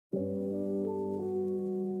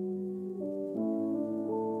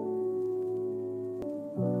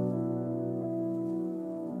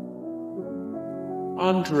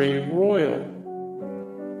Andre Royal.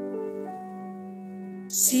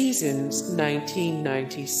 Seasons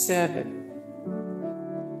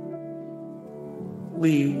 1997.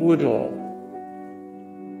 Lee Woodall.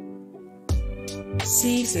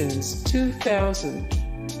 Seasons 2000.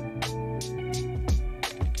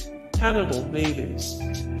 Hannibal Navies.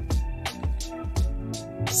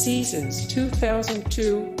 Seasons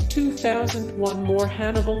 2002-2001 more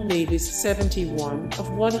Hannibal Navies 71 of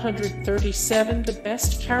 137 the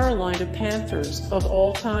best Carolina Panthers of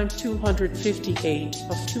all time 258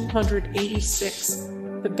 of 286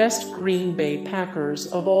 the best Green Bay Packers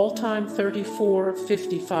of all time 34 of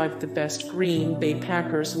 55 the best Green Bay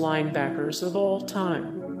Packers linebackers of all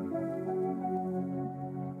time.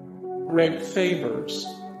 Greg Favors.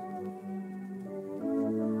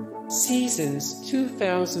 Seasons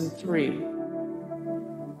 2003.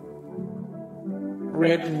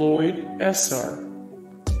 Greg Lloyd, SR.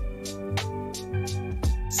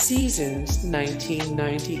 Seasons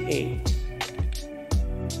 1998.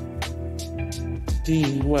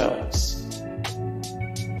 Dean Wells.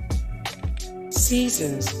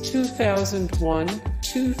 Seasons 2001,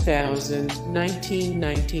 2000,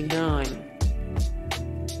 1999.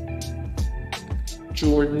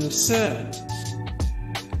 Jordan Senn.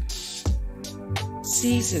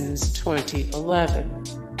 Seasons 2011.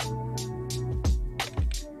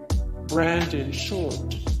 Brandon Short.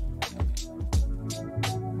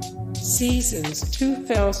 Seasons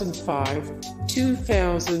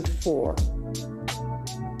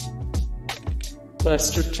 2005-2004.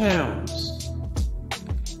 Lester Towns.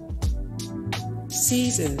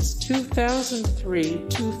 Seasons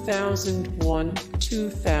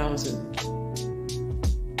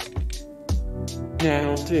 2003-2001-2000.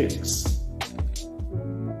 Now Diggs.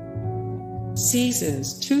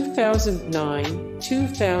 Seasons 2009,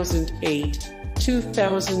 2008,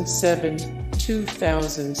 2007,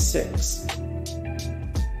 2006.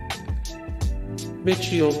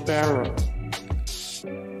 Micheal Barrow.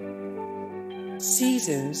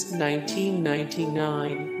 Seasons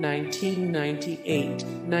 1999, 1998,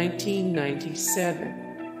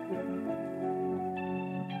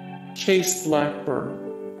 1997. Chase Blackburn.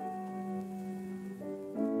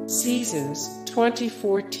 Seasons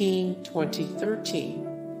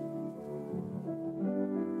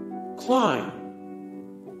 2014-2013. Klein.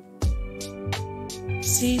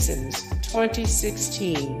 Seasons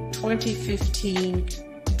 2016, 2015,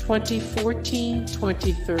 2014,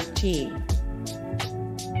 2013.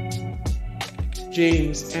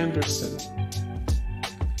 James Anderson.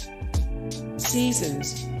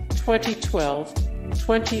 Seasons 2012,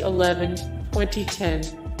 2011, 2010,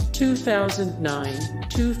 2009,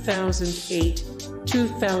 2008,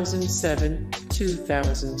 2007,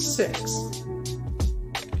 2006.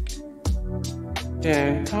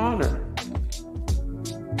 Dan Connor.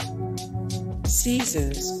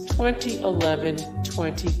 Seasons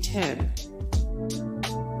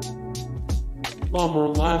 2011-2010. Lamar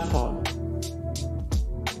Lathon.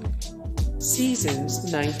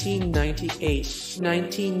 Seasons 1998,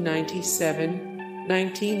 1997,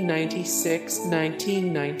 1996,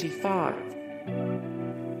 1995.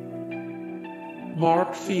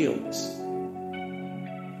 Mark Fields.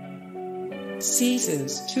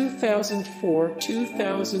 Seasons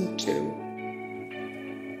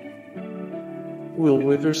 2004-2002. Will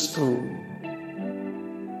Witherspoon.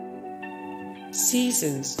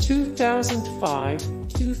 Seasons 2005,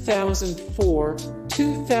 2004,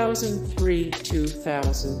 2003,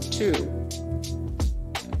 2002.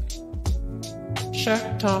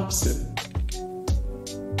 Shaq Thompson.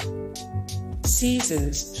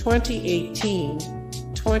 Seasons 2018,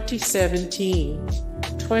 2017,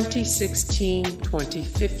 2016,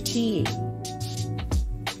 2015.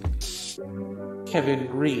 Kevin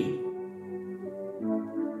Greene.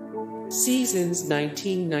 Seasons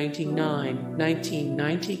 1999,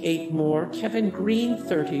 1998 more Kevin Greene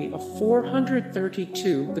 30 of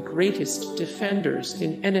 432 the greatest defenders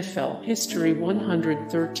in NFL history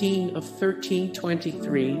 113 of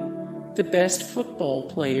 1323 the best football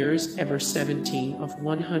players ever 17 of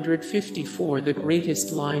 154 the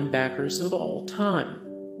greatest linebackers of all time.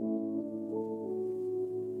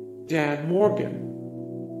 Dan Morgan.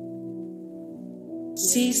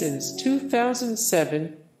 Seasons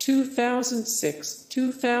 2007, 2006,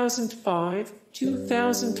 2005,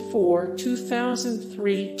 2004,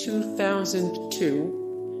 2003,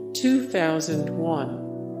 2002, 2001.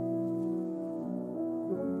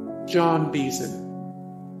 Jon Beason.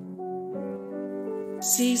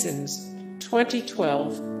 Seasons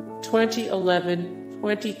 2012, 2011,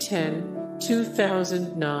 2010,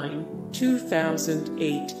 2009,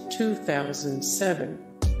 2008, 2007.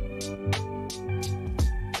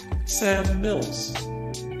 Sam Mills.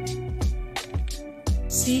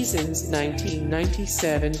 Seasons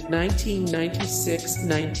 1997, 1996,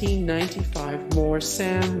 1995. More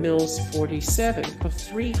Sam Mills. 47 of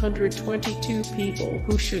 322 people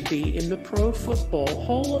who should be in the Pro Football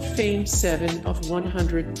Hall of Fame. 7 of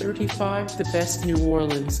 135 the best New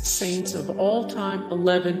Orleans Saints of all time.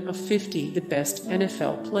 11 of 50 the best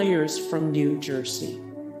NFL players from New Jersey.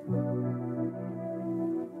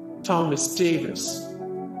 Thomas Davis.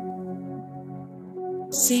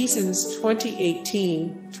 Seasons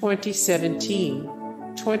 2018, 2017,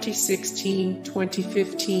 2016,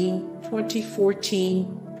 2015, 2014,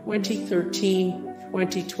 2013,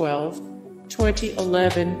 2012,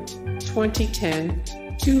 2011, 2010,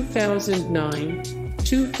 2009,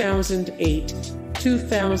 2008,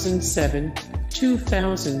 2007,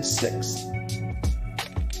 2006.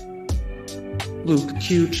 Luke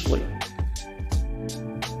Kuechly.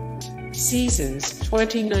 Seasons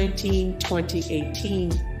 2019,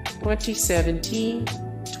 2018, 2017,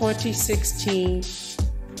 2016,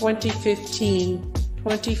 2015,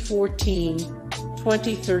 2014,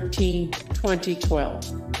 2013,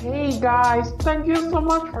 2012. Hey guys, thank you so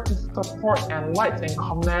much for the support and likes and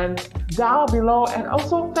comments down below, and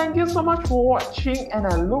also thank you so much for watching, and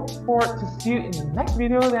I look forward to see you in the next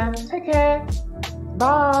video. Then take care,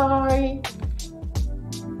 bye.